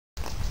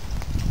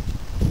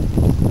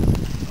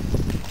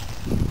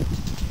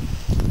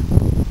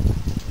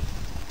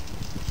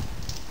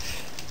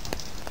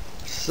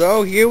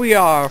So here we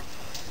are.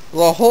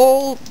 The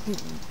whole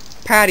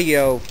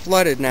patio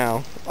flooded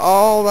now.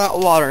 All that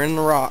water in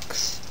the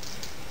rocks.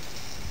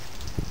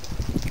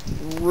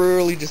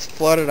 Really just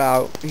flooded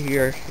out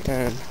here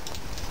and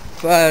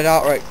flooded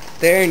out right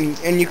there,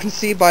 and you can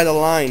see by the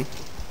line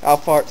how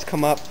far it's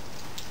come up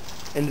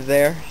into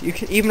there. You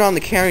can, even on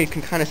the camera, you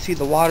can kind of see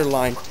the water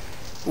line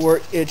where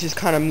it just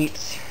kind of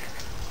meets,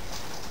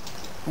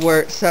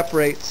 where it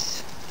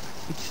separates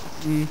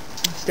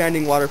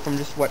standing water from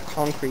just wet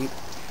concrete.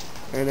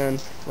 And then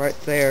right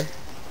there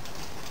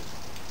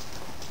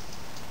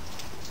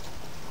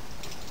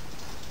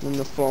in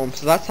the foam.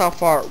 So that's how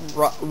far it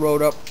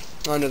rode up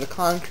onto the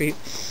concrete.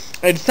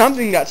 And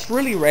something that's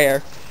really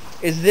rare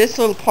is this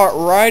little part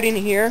right in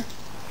here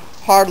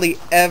hardly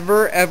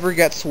ever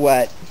gets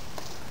wet.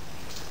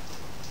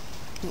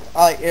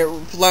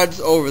 It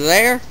floods over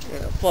there,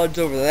 it floods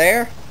over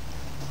there,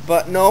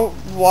 but no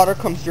water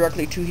comes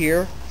directly to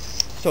here.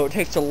 So it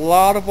takes a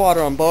lot of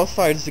water on both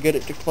sides to get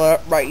it to flood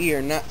up right here,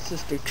 and that's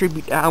just a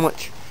tribute to how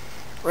much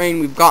rain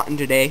we've gotten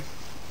today.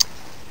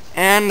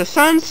 And the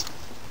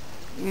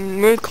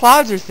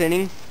clouds are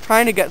thinning,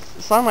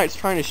 sunlight's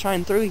trying to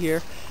shine through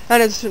here,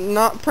 and it's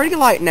not pretty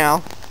light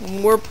now.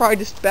 We're probably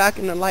just back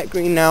in the light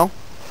green now,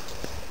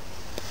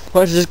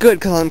 which is good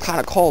because I'm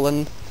kind of cold,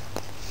 and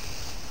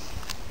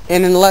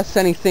unless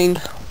anything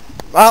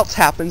else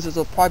happens, this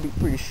will probably be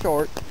pretty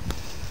short,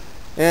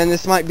 and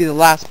this might be the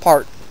last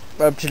part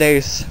of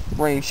today's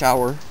rain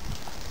shower.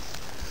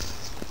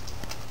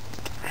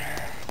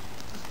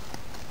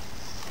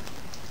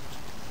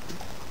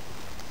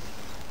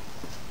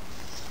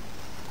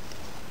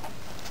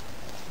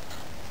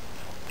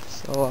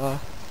 So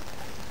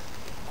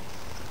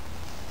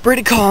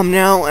pretty calm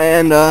now,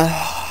 and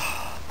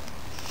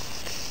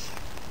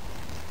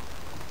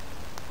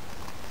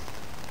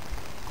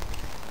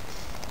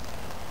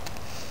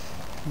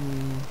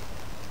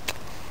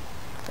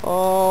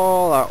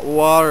all that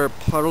water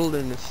puddled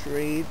in the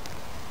street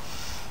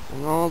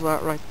and all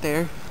that right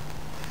there.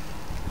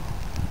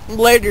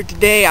 Later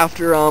today,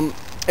 after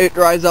it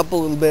dries up a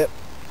little bit,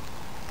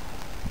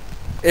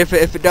 if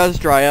it does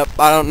dry up,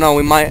 I don't know,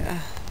 we might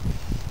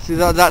see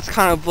that's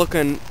kind of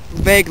looking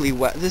vaguely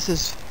wet. This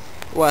is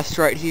west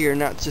right here,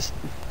 and that's just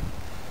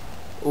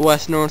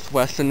west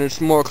northwest, and there's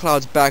more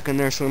clouds back in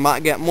there, so we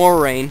might get more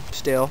rain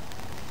still.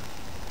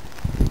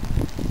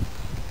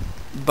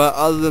 But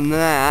other than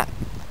that,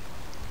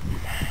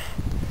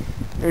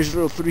 there's a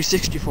little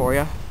 360 for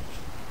you.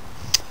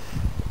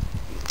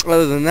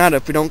 Other than that,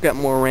 if we don't get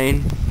more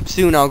rain,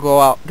 soon I'll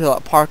go out to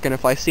that park, and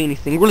if I see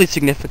anything really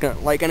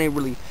significant, like any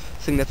really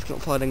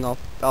significant flooding,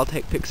 I'll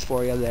take pics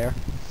for you there.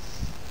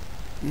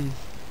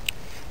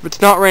 But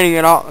it's not raining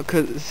at all,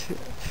 because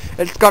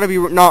it's got to be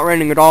not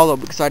raining at all though,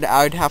 because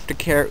I'd have to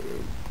carry.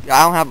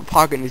 I don't have a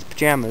pocket in these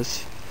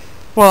pajamas.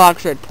 Well,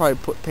 actually, I'd probably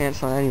put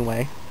pants on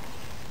anyway.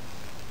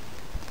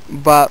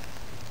 But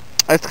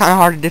it's kind of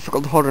hard and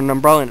difficult to hold an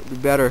umbrella, and it'd be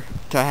better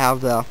to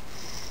have the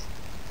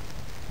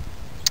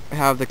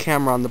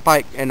camera on the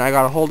bike, and I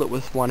gotta hold it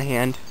with one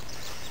hand.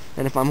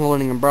 And if I'm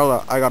holding an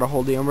umbrella, I gotta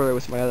hold the umbrella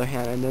with my other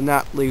hand, and then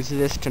that leaves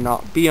this to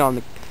not be on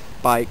the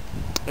bike,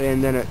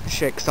 and then it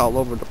shakes all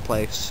over the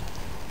place.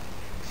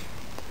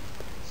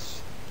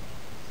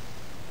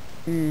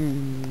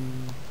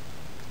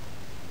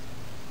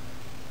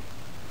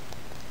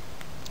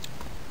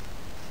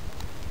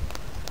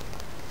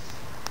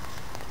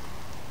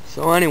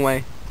 So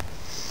anyway,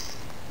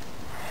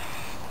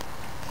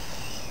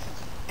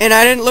 and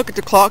I didn't look at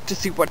the clock to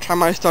see what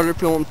time I started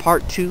filming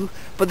part 2,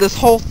 but this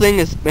whole thing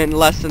has been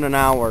less than an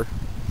hour.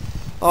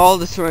 All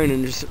this rain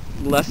in just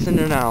less than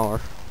an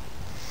hour.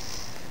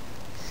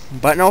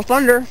 But no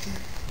thunder.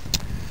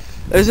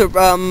 There's a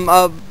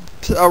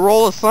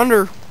roll of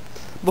thunder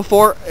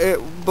before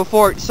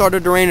it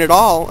started to rain at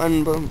all,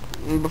 and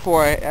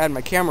before I had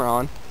my camera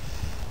on.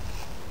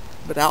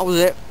 But that was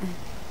it.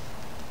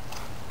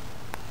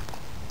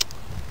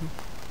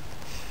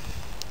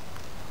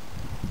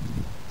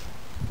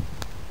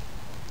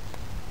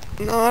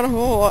 Not a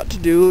whole lot to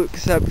do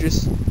except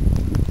just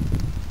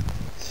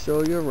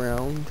show you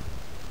around.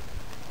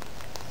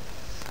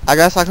 I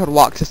guess I could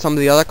walk to some of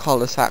the other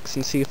cul-de-sacs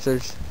and see if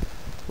there's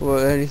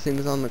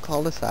anything's on the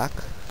cul-de-sac.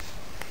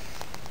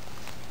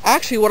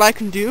 Actually, what I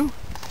can do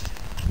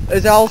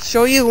is I'll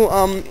show you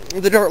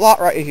the dirt lot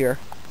right here.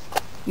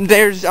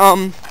 There's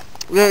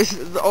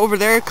over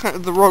there,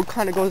 the road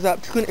kind of goes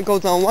up. It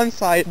goes on one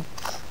side,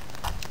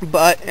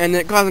 and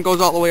it kind of goes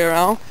all the way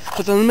around.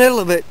 But in the middle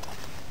of it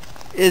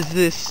is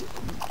this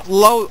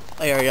low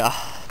area,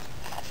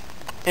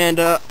 and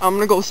I'm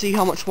gonna go see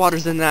how much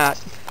water's in that.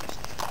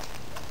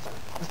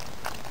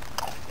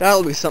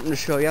 That'll be something to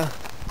show you.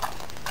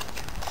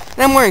 And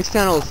I'm wearing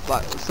sandals,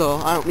 so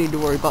I don't need to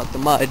worry about the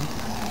mud.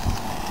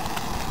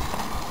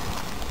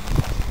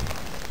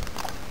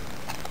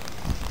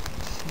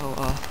 So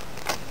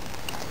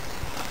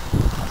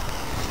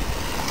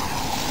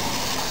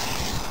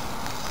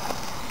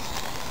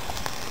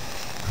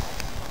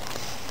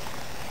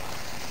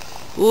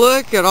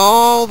look at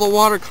all the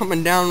water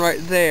coming down right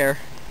there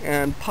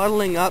and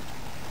puddling up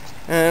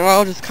And we're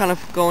all just kind of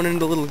going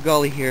into a little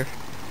gully here.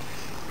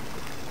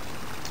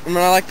 I mean,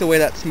 I like the way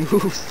that's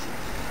smooth.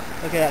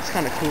 Okay, that's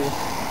kind of cool.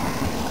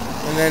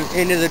 And then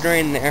into the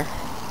drain there.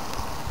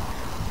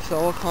 So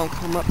we'll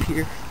come up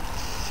here.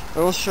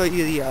 And we'll show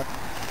you the,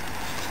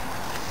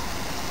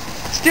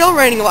 still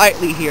raining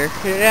lightly here.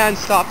 It hasn't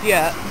stopped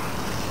yet.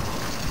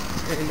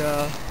 And,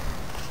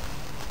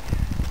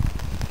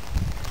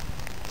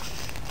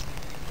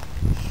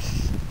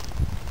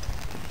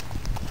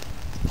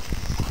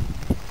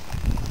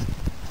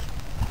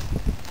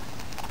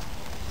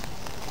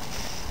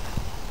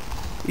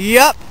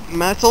 yep,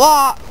 that's a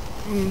lot.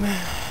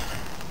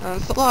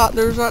 That's a lot.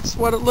 That's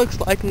what it looks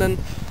like, and then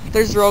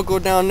there's the road go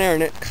down there,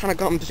 and it kind of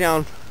comes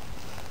down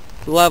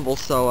level.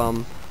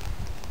 So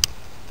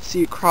see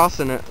you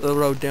crossing it, the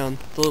road down,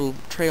 the little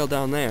trail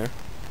down there.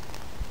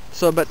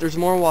 So I bet there's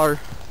more water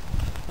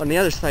on the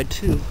other side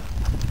too.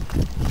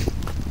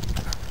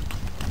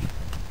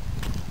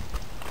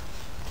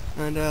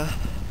 And yep,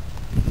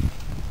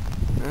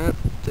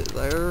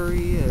 there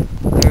he is.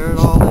 There it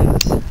all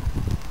is.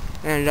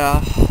 And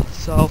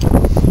so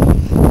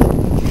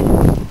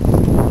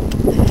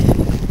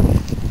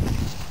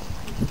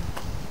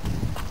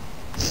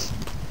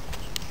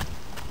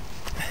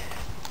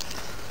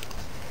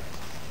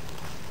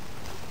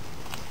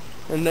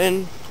and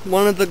then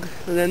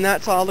then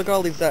that's all the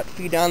gullies that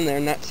feed down there,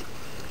 and that's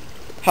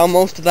how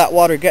most of that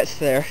water gets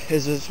there,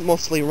 is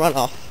mostly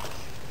runoff.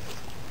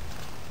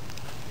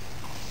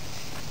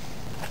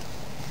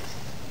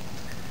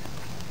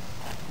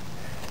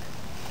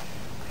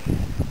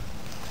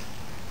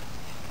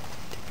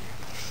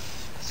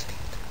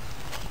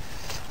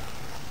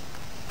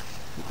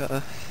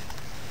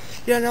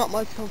 Yeah, not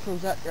much comes from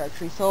that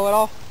direction,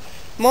 so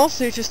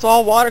mostly it's just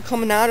all water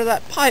coming out of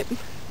that pipe,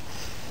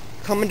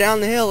 coming down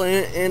the hill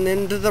and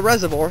into the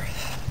reservoir.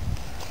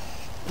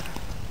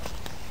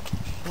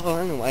 Well,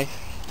 anyway.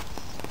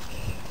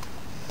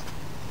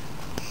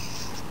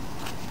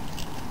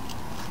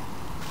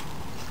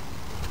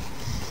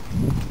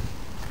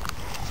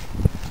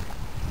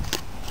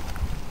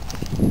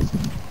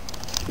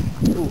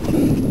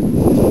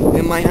 Ooh.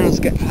 And my hands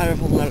get tired of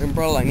holding that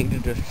umbrella. I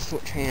needed to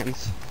switch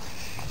hands.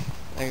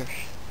 There.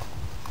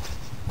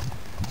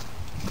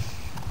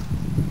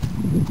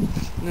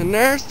 And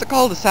there's the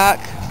cul-de-sac.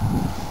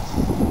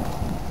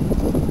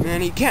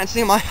 And you can't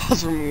see my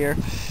house from here.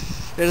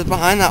 It is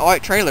behind that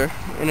white trailer,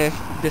 and it's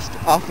just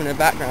off in the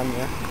background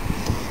there.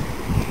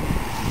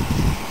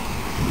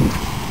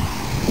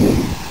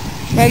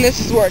 And this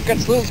is where it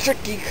gets a little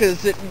tricky,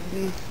 because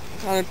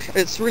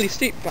it's really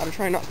steep. Gotta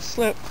try not to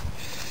slip.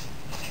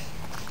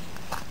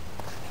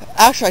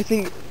 Actually, I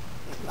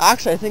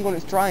think when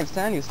it's dry and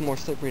sandy, it's more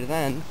slippery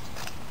then.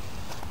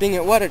 Being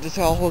it wet, it just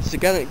all holds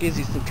together. It gives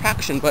you some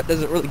traction, but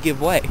doesn't really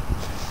give way.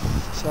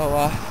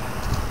 So,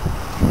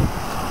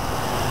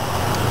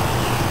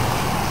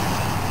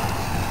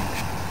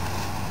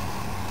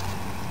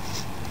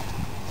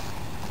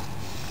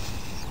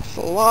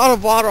 so a lot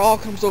of water all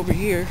comes over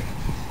here,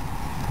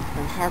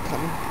 and hard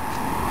coming.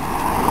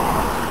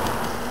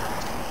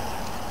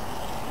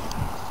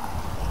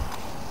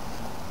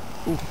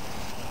 Ooh.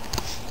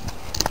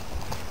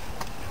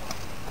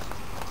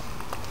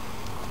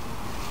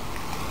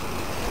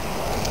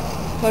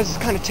 I'll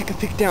just kind of take a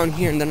peek down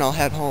here, and then I'll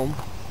head home.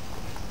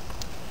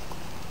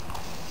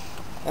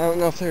 I don't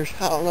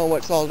know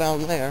what's all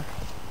down there.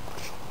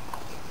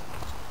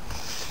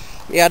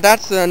 Yeah,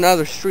 that's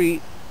another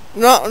street.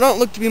 No, don't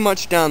look to be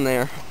much down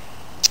there.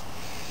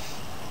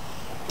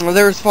 Well,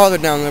 there's farther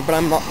down there, but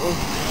I'm not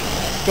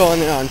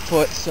going there on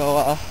foot,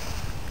 so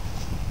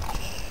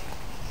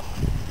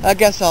I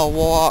guess I'll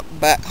walk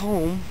back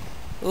home.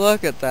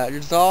 Look at that, it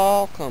just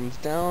all comes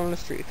down the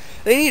street.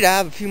 They need to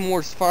have a few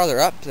more farther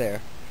up there.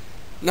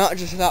 Not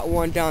just that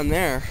one down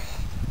there.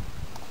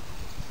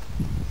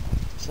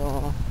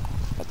 So,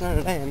 but then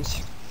it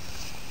ends.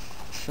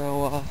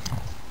 So,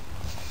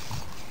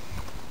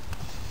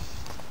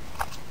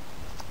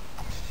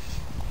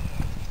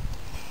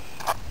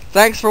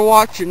 thanks for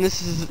watching.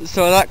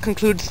 So that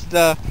concludes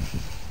the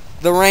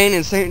rain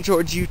in St.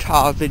 George,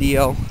 Utah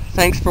video.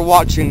 Thanks for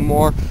watching.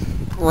 More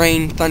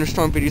rain,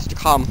 thunderstorm videos to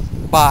come.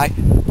 Bye.